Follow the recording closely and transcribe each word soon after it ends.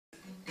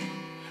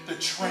the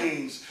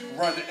trains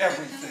run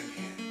everything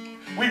here.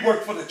 We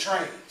work for the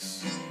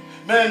trains.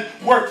 Men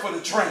work for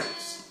the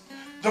trains.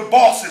 The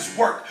bosses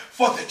work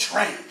for the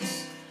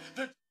trains.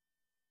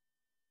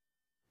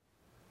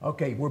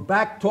 Okay, we're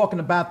back talking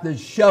about this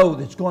show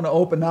that's going to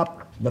open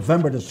up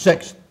November the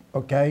 6th,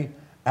 okay,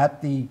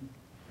 at the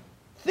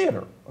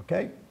theater,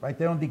 okay, right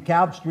there on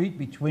DeKalb Street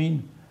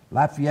between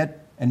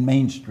Lafayette and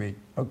Main Street,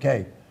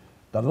 okay.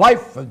 The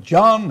Life of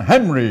John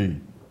Henry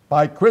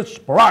by Chris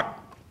Barak.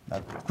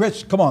 Now,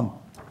 Chris, come on,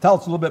 tell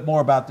us a little bit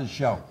more about this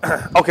show.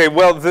 Okay,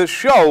 well, the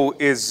show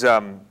is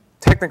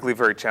technically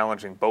very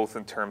challenging, both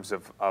in terms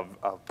of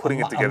putting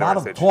it together. A lot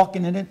of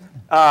talking in it?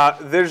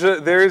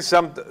 There is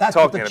some That's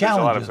talking. That's the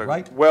challenges,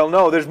 right? Well,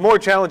 no, there's more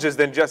challenges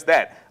than just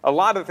that. A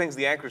lot of the things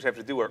the actors have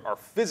to do are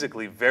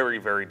physically very,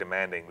 very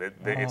demanding.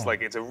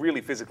 It's a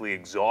really physically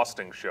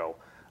exhausting show.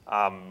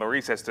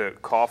 Maurice has to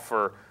cough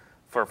for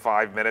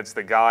 5 minutes.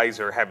 The guys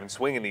are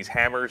swinging these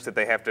hammers that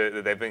they have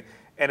to,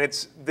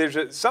 and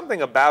there's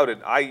something about it.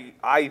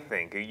 I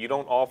think you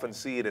don't often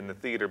see it in the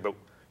theater, but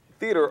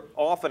theater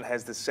often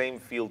has the same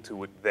feel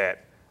to it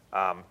that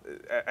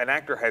an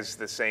actor has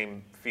the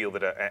same feel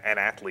that an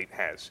athlete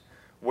has,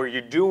 where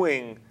you're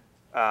doing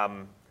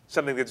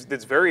something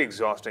that's very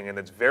exhausting and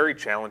that's very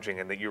challenging,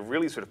 and that you're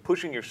really sort of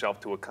pushing yourself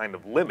to a kind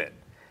of limit,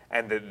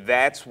 and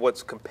that's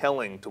what's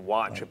compelling to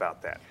watch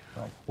about that.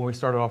 When we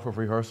started off with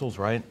rehearsals,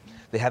 right,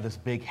 they had this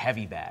big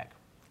heavy bag,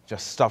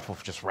 just stuffed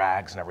with just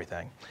rags and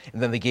everything.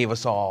 And then they gave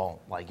us all,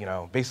 like, you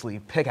know, basically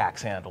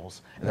pickaxe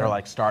handles, and they're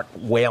like, start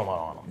wailing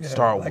on them.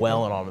 Start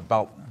wailing on them.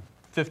 About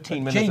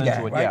 15 minutes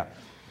into it, right?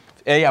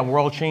 Yeah, we're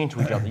all chained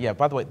to each other. Yeah,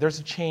 by the way, there's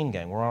a chain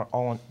gang. We're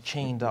all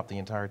chained up the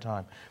entire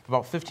time.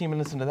 About 15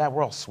 minutes into that,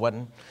 we're all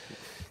sweating.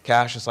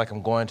 Cash is like,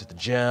 I'm going to the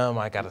gym.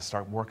 I got to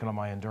start working on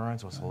my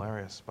endurance. It was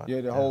hilarious. But,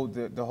 yeah, the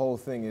whole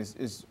thing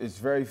is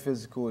very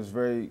physical. It's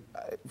very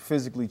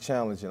physically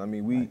challenging. I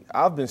mean,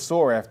 I've been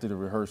sore after the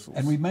rehearsals.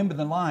 And remember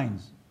the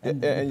lines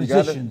and the you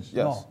positions.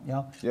 Gotta, yes. You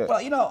know? Yeah.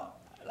 Well, you know,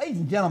 ladies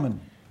and gentlemen,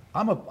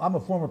 I'm a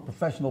former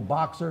professional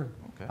boxer.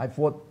 Okay. I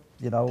fought,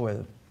 you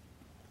know,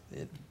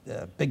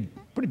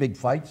 pretty big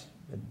fights,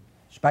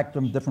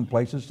 Spectrum, different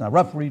places. And I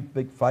refereed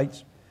big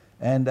fights,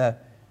 and.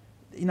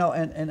 You know,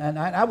 and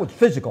I was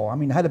physical. I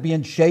mean, I had to be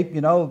in shape, you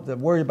know, to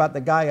worry about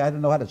the guy. I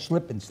didn't know how to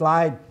slip and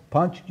slide,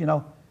 punch, you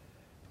know.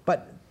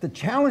 But the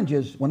challenge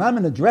is, when I'm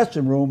in the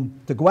dressing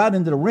room, to go out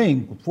into the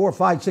ring with 4,000,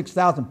 5,000,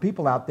 6,000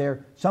 people out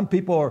there, some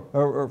people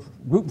are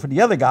rooting for the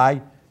other guy,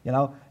 you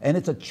know, and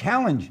it's a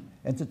challenge.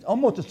 And it's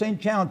almost the same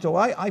challenge. So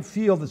I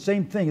feel the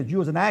same thing as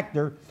you as an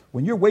actor,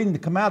 when you're waiting to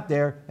come out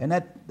there and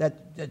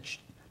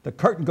the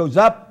curtain goes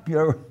up,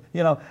 you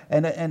know,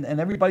 and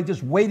everybody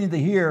just waiting to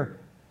hear.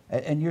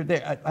 And you're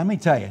there. Let me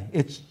tell you,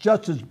 it's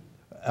just as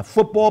a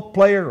football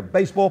player, a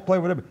baseball player,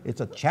 whatever.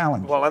 It's a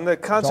challenge. Well, and the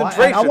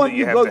concentration I want that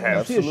you to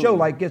have see a show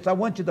like this. I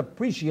want you to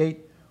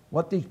appreciate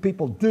what these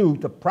people do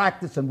to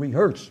practice and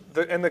rehearse.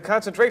 And the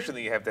concentration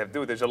that you have to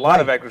do. There's a lot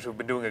of actors who've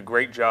been doing a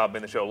great job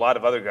in the show. A lot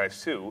of other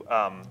guys too.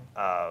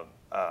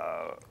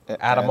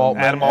 Adam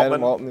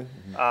Altman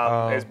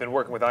has been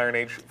working with Iron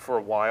Age for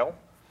a while.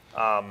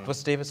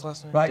 What's David's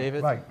last name? Right,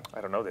 David? right. I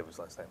don't know David's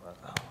last name.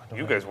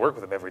 You guys work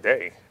with him every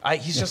day.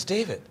 He's just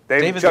David.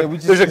 There's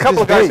a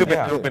couple of guys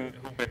who've been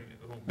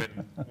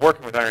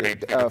working with Iron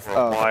Age for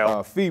a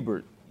while.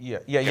 Fiebert.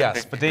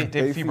 Yes. But Dave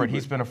Fiebert,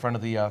 he's been a friend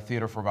of the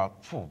theater for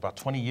about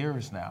 20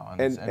 years now,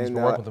 and he's been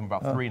working with him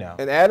about 3 now.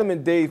 And Adam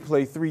and Dave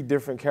play 3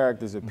 different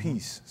characters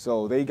apiece,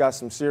 so they got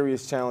some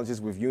serious challenges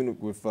with you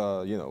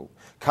know,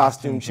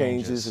 costume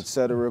changes,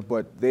 etc.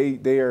 But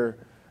they are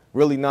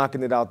really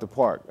knocking it out the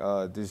park.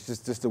 There's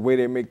just the way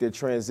they make their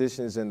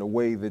transitions and the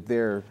way that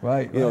they're,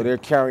 know, they're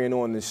carrying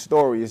on this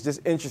story. It's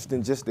just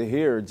interesting just to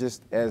hear,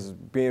 just as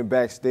being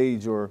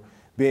backstage or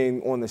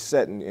being on the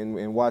set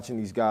and watching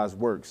these guys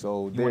work.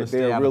 So they're really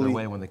stay out of the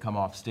way when they come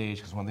off stage,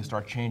 because when they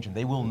start changing,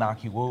 they will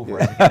knock you over.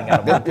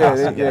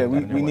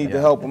 We need to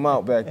help them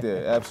out back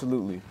there.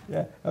 Absolutely.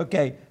 Yeah.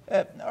 Okay.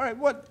 All right.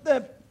 What?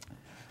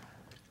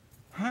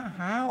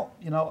 How?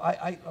 You know,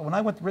 when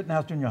I went to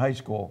Rittenhouse Junior High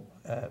School.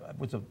 It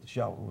was a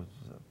show,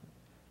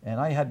 and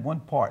I had one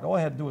part. All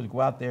I had to do was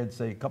go out there and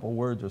say a couple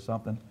words or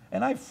something,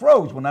 and I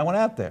froze when I went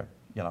out there,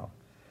 you know.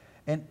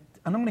 And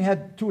I only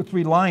had 2 or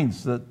 3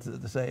 lines to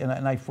say,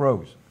 and I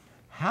froze.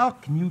 How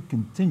can you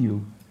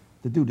continue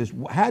to do this?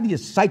 How do you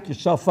psych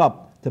yourself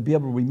up to be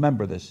able to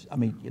remember this? I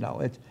mean, you know,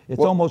 it's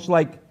almost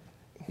like,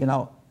 you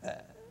know.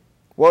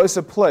 Well, it's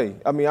a play.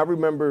 I mean, I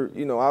remember,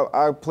 you know,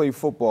 I played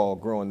football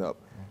growing up.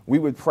 We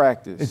would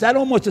practice. Is that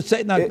almost the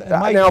same? Now,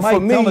 for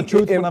me,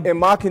 in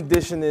my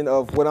conditioning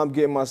of what I'm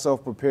getting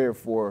myself prepared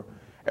for,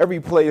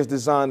 every play is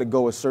designed to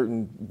go a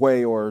certain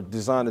way or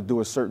designed to do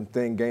a certain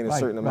thing, gain a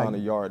certain amount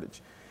of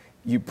yardage.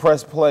 You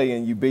press play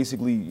and you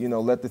basically, you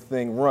know, let the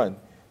thing run.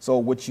 So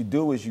what you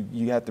do is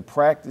you have to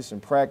practice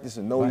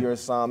and know your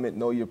assignment,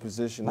 know your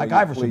position, like know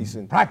your Iverson.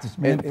 place. Practice,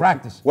 man,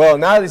 practice. Well,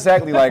 not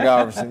exactly like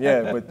Iverson,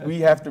 yeah, but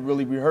we have to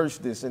really rehearse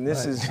this, and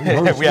this is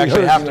we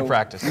actually have to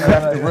practice. You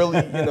have to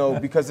really, you know,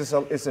 because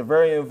it's a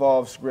very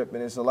involved script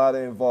and it's a lot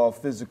of involved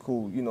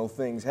physical, you know,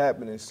 things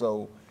happening.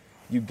 So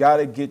you got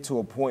to get to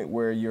a point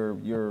where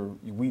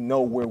we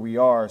know where we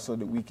are so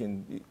that we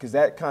can, because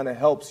that kind of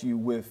helps you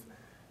with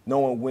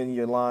knowing when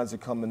your lines are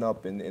coming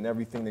up and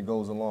everything that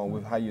goes along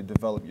with how you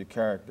develop your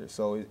character.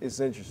 So it's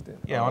interesting.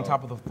 Yeah, on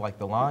top of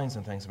the lines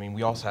and things, I mean,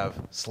 we also have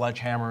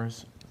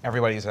sledgehammers.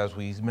 Everybody's, as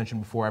we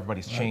mentioned before,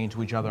 everybody's chained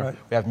to each other. Right.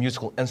 We have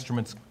musical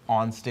instruments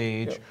on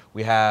stage. Yep.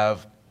 We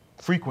have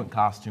frequent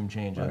costume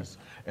changes.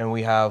 And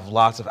we have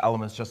lots of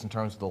elements just in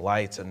terms of the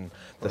lights and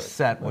the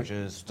set, which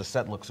is, the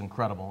set looks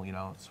incredible, you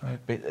know.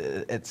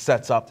 It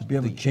sets up. To be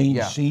able to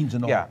change scenes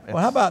and all. Yeah,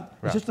 Well, how about,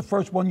 is this the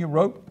first one you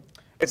wrote?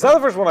 It's not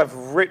the first one I've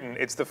written.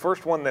 It's the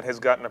first one that has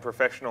gotten a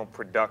professional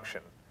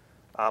production.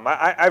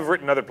 I've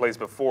written other plays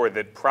before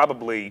that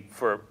probably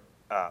for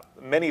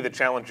many of the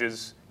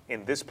challenges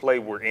in this play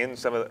were in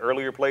some of the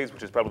earlier plays,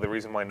 which is probably the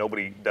reason why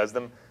nobody does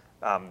them.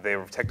 They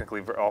were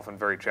technically often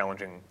very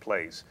challenging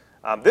plays.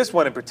 This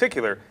one in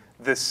particular,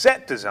 the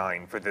set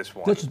design for this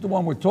one. This is the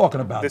one we're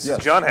talking about. This is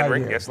John Henry,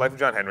 Right here. yes, Life of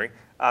John Henry.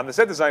 The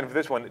set design for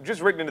this one,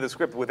 just written into the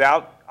script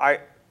without,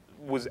 I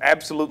was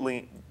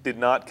absolutely did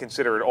not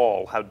consider at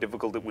all how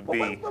difficult it would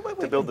be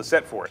to build the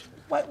set for it.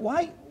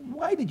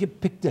 Why did you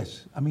pick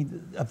this? I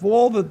mean, of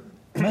all the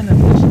men in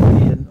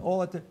history and all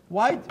that,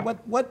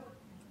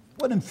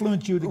 what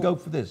influenced you to go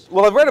for this?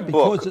 Well, I've read a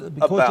book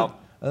because about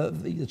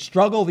of the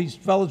struggle these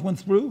fellas went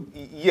through.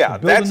 Yeah,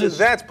 building this?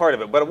 that's part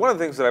of it. But one of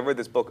the things that I've read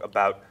this book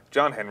about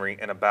John Henry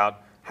and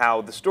about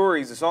how the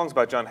songs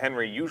about John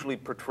Henry usually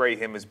portray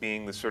him as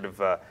being the sort of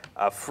a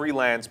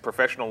freelance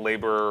professional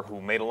laborer who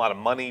made a lot of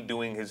money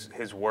doing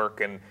his work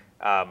and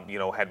you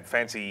know, had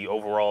fancy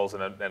overalls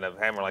and a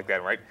hammer like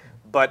that, right?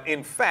 But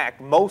in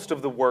fact, most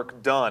of the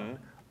work done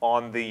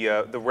on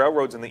the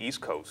railroads in the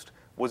East Coast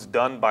was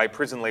done by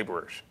prison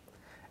laborers.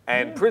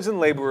 And prison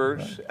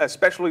laborers,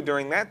 especially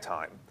during that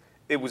time,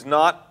 it was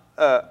not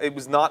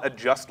a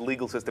just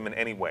legal system in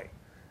any way.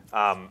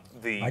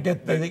 They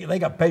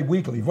got paid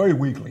weekly, very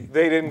weekly.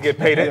 They didn't get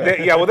paid.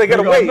 Well, they got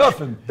a wage.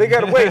 Nothing. They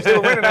got a wage. They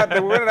were rented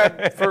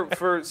out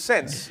for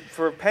cents,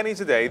 for pennies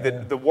a day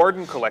that the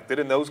warden collected,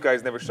 and those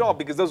guys never saw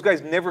because those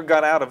guys never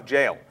got out of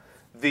jail.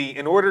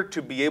 In order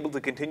to be able to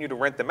continue to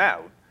rent them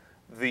out,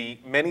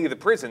 many of the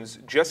prisons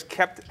just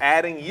kept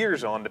adding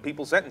years on to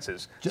people's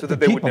sentences so that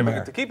they would never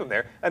get to keep them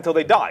there until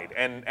they died.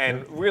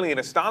 And really an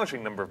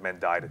astonishing number of men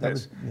died at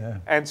this.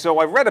 And so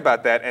I read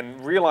about that and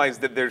realized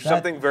that there's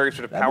something very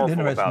sort of powerful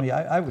about it.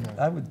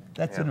 That would interest me.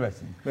 That's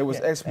interesting. There was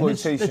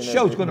exploitation. This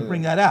show's going to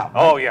bring that out.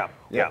 Oh, yeah.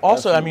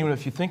 Also, absolutely. I mean,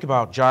 if you think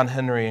about John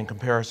Henry in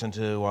comparison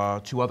to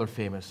two other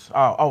famous,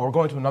 we're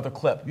going to another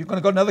clip. You're going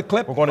to go to another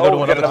clip? We're going to go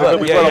to another clip.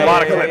 We brought a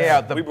lot of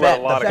clips.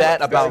 The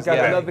bet about Got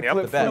another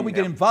clip. How do we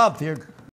get involved here?